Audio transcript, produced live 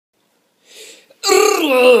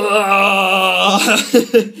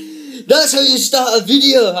That's how you start a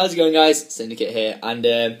video. How's it going, guys? Syndicate here, and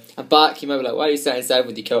I'm back. You might be like, why are you starting inside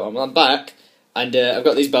with your coat on? Well, I'm back, and I've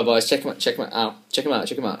got these bad boys. Check them out.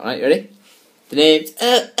 Alright, you ready? The names.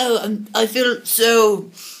 I feel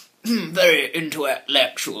so very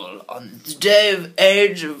intellectual on the day of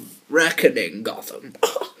age of reckoning, Gotham.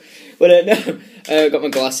 But no, I've got my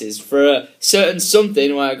glasses for a certain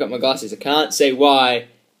something. Why I got my glasses? I can't say why.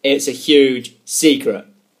 It's a huge secret.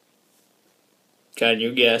 Can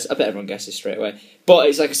you guess? I bet everyone guesses straight away. But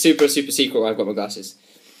it's like a super secret why I've got my glasses.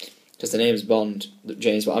 Because the name's Bond,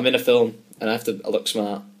 James Bond. I'm in a film and I have to look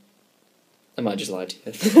smart. I might just lie to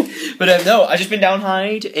you. But no, I've just been down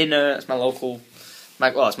Hyde in it's my local,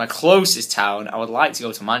 it's my closest town. I would like to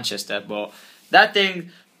go to Manchester, but that thing,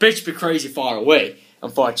 bitch, be crazy far away,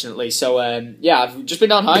 unfortunately. So yeah, I've just been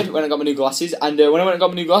down Hyde when I got my new glasses, and when I went and got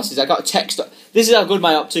my new glasses, I got a text. This is how good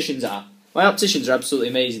my opticians are. My opticians are absolutely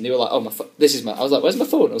amazing. They were like, "Oh, this is my." I was like, "Where's my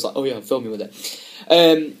phone?" I was like, "Oh yeah, I'm filming with it."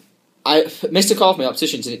 I missed a call from my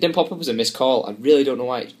opticians, and it didn't pop up as a missed call. I really don't know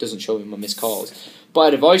why it doesn't show me my missed calls. But I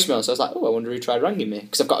had a voicemail, so I was like, "Oh, I wonder who tried ringing me,"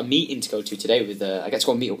 because I've got a meeting to go to today with. I get to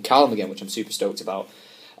go and meet up with Callum again, which I'm super stoked about.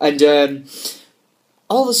 And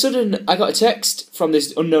all of a sudden, I got a text from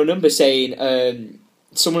this unknown number saying,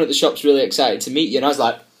 "Someone at the shop's really excited to meet you," and I was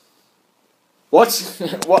like, "What?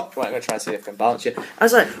 What?" Right, I'm going to try and see if I can balance you. I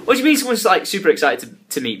was like, "What do you mean someone's like super excited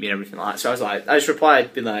to meet me and everything like that?" So I was like, I just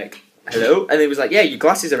replied, being like, "Hello?" And he was like, "Yeah, your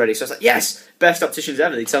glasses are ready." So I was like, "Yes, best opticians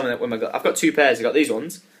ever." They tell me that when I've got two pairs. I got these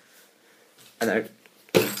ones, and then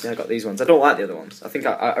I got these ones. I don't like the other ones. I think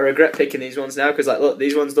I regret picking these ones now because, like, look,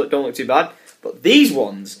 these ones don't look too bad, but these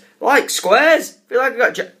ones, like squares, I feel like I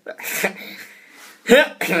got.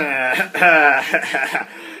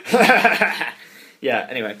 Yeah.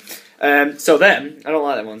 Anyway. So then, I don't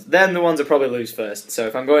like them ones. Then the ones I probably lose first. So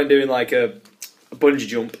if I'm going doing like a bungee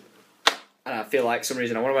jump, and I feel like for some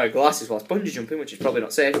reason I want to wear glasses whilst bungee jumping, which is probably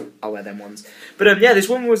not safe, I'll wear them ones. But yeah, this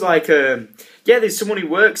one was like, yeah, there's someone who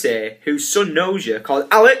works here whose son knows you, called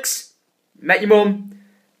Alex. Met your mum.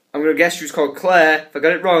 I'm going to guess she was called Claire. If I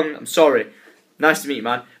got it wrong, I'm sorry. Nice to meet you,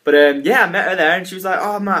 man. But yeah, I met her there, and she was like,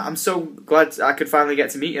 "Oh, man, I'm so glad I could finally get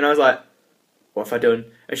to meet you." And I was like, "What have I done?"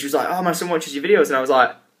 And she was like, "Oh, my son watches your videos." And I was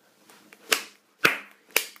like,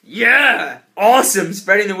 "Yeah, awesome,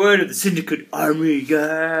 spreading the word of the Syndicate army,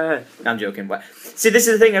 yeah." No, I'm joking, but see, this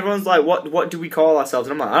is the thing, everyone's like, what do we call ourselves?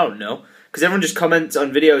 And I'm like, I don't know, because everyone just comments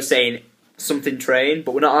on videos saying something train,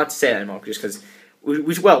 but we're not allowed to say it anymore, just because,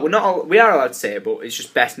 we are allowed to say it, but it's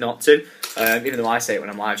just best not to, even though I say it when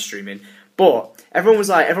I'm live streaming. But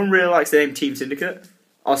everyone really likes the name Team Syndicate,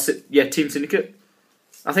 or yeah, Team Syndicate.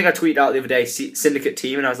 I think I tweeted out the other day, Syndicate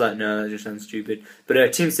Team, and I was like, no, that just sounds stupid.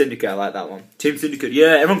 But Team Syndicate, I like that one. Team Syndicate,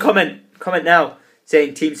 yeah, everyone comment now,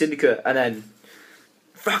 saying Team Syndicate, and then,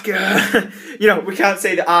 fuck yeah. You know, we can't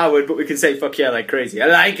say the R word, but we can say fuck yeah like crazy. I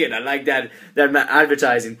like it, I like that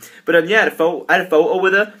advertising. But yeah, I had a photo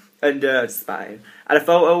with her, and, it's fine. I had a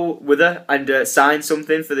photo with her, and signed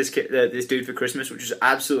something for this this dude for Christmas, which was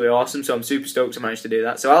absolutely awesome, so I'm super stoked to manage to do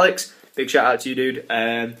that. So Alex, big shout out to you, dude.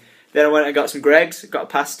 Then I went and got some Greggs, got a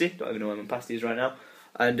pasty, don't even know where my pasty is right now,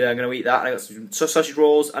 and I'm going to eat that, and I got some sausage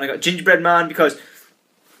rolls, and I got Gingerbread Man, because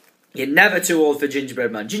you're never too old for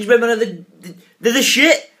Gingerbread Man. Gingerbread Man are they're the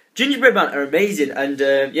shit! Gingerbread Man are amazing, and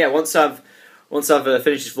yeah, once I've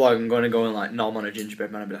finished this vlog, I'm going to go and like nom on a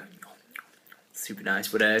Gingerbread Man and be like, super nice.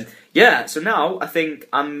 But yeah, so now I think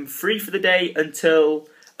I'm free for the day until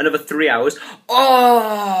another 3 hours.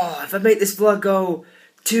 Oh, if I make this vlog go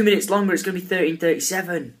 2 minutes longer, it's going to be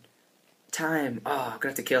 13:37. Time. Oh, I'm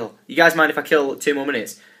gonna have to kill. You guys mind if I kill 2 more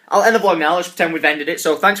minutes? I'll end the vlog now. Let's pretend we've ended it.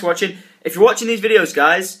 So thanks for watching. If you're watching these videos,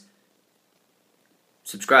 guys,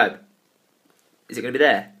 subscribe. Is it gonna be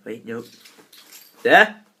there? Wait, no.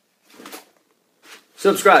 There?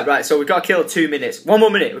 Subscribe. Right. So we've got to kill 2 minutes. 1 more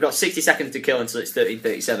minute. We've got 60 seconds to kill until it's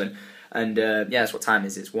 13:37. And yeah, that's what time it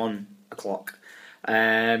is. It's 1 o'clock.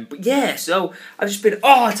 But yeah. So I've just been.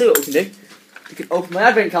 Oh, I tell you what we can do. You can open my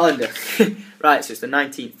advent calendar. Right, so it's the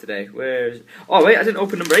 19th today. Where is it? Oh, wait, I didn't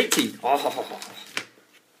open number 18. Oh,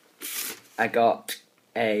 I got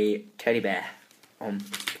a teddy bear.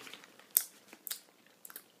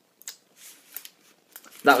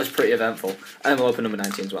 That was pretty eventful. And we'll open number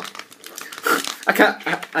 19 as well.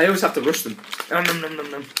 I always have to rush them. Nom, nom, nom,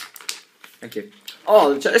 nom, nom. Thank you.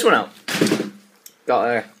 Oh, check this one out. Got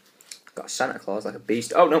a Santa Claus, like a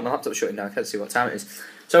beast. Oh, no, my laptop's shutting down. I can't see what time it is.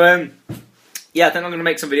 So, yeah, I think I'm going to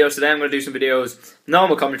make some videos today. I'm going to do some videos,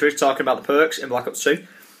 normal commentary, talking about the perks in Black Ops 2,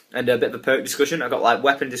 and a bit of a perk discussion. I've got like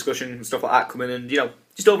weapon discussion and stuff like that coming, and you know,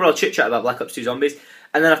 just overall chit chat about Black Ops 2 Zombies.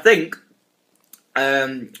 And then I think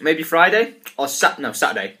maybe Friday or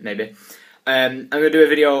Saturday maybe. I'm gonna do a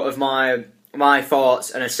video of my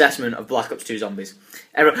thoughts and assessment of Black Ops 2 Zombies.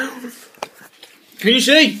 Everyone, can you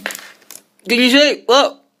see? Can you see?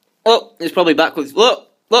 Look, look, it's probably backwards. Look,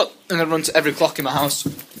 look. I'm gonna run to every clock in my house.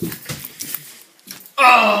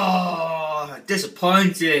 Oh,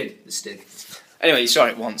 disappointed. Anyway, you saw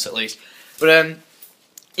it once at least. But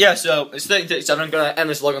yeah. So it's 30:37. I'm gonna end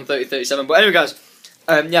this vlog on 30:37. But anyway, guys.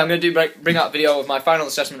 Yeah, I'm gonna bring out a video of my final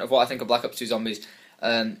assessment of what I think of Black Ops 2 Zombies.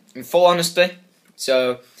 In full honesty.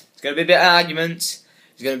 So it's gonna be a bit of arguments.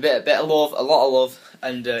 It's gonna be a bit of love, a lot of love,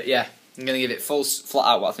 and yeah, I'm gonna give it flat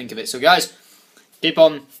out what I think of it. So guys, keep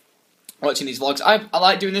on watching these vlogs. I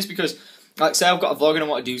like doing this because, like, say I've got a vlog and I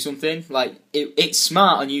want to do something. Like it's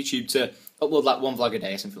smart on YouTube to upload like one vlog a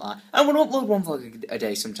day or something like that. I want to upload one vlog a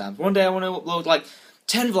day sometimes. One day I want to upload like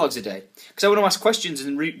 10 vlogs a day because I want to ask questions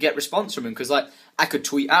and get response from them. Because like I could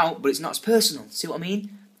tweet out, but it's not as personal. See what I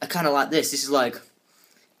mean? I kind of like this. This is like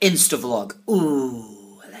Insta'vlog.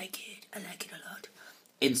 Ooh, I like it. I like it a lot.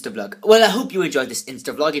 Insta'vlog. Well, I hope you enjoyed this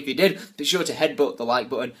Insta'vlog. If you did, be sure to headbutt the like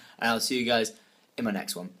button, and I'll see you guys in my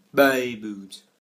next one. Bye, boobs.